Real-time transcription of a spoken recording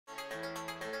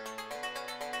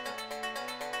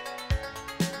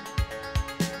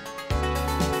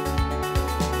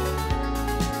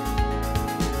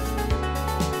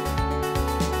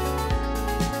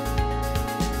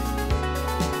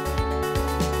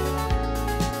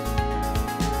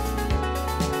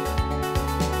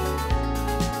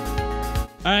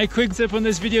All right, quick tip on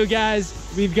this video,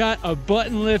 guys. We've got a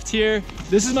button lift here.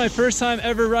 This is my first time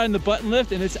ever riding the button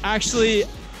lift, and it's actually,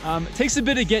 it takes a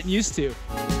bit of getting used to.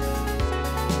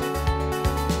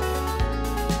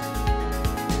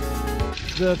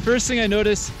 The first thing I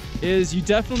noticed is you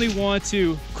definitely want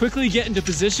to quickly get into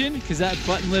position because that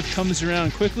button lift comes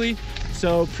around quickly.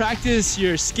 So practice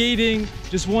your skating,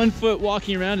 just 1 foot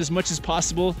walking around as much as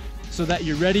possible so that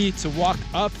you're ready to walk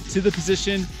up to the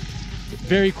position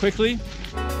very quickly.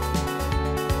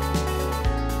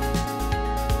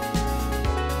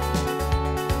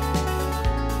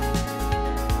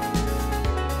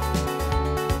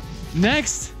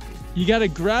 Next, you gotta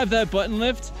grab that button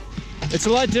lift. It's a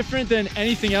lot different than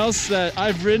anything else that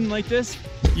I've ridden like this.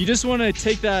 You just wanna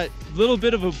take that little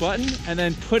bit of a button and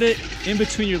then put it in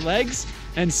between your legs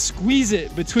and squeeze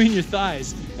it between your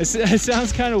thighs. It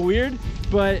sounds kind of weird,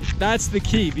 but that's the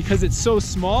key because it's so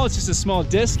small, it's just a small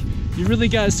disc. You really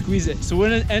gotta squeeze it. So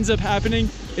what ends up happening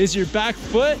is your back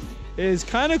foot is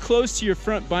kind of close to your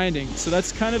front binding. So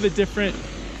that's kind of a different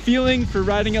feeling for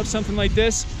riding up something like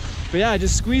this. But yeah,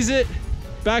 just squeeze it,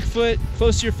 back foot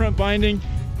close to your front binding,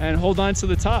 and hold on to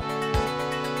the top.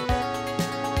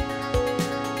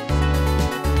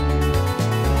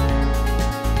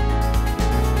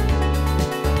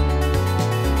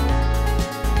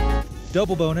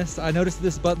 Double bonus, I noticed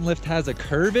this button lift has a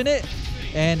curve in it,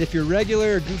 and if you're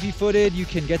regular or goofy footed, you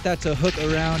can get that to hook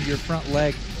around your front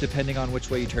leg depending on which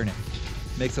way you turn it.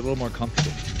 Makes it a little more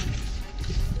comfortable.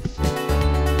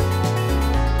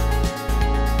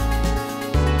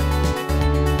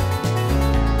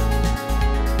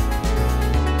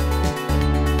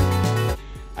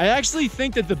 I actually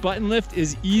think that the button lift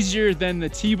is easier than the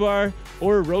T-bar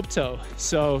or rope tow.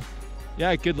 So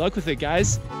yeah, good luck with it,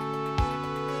 guys.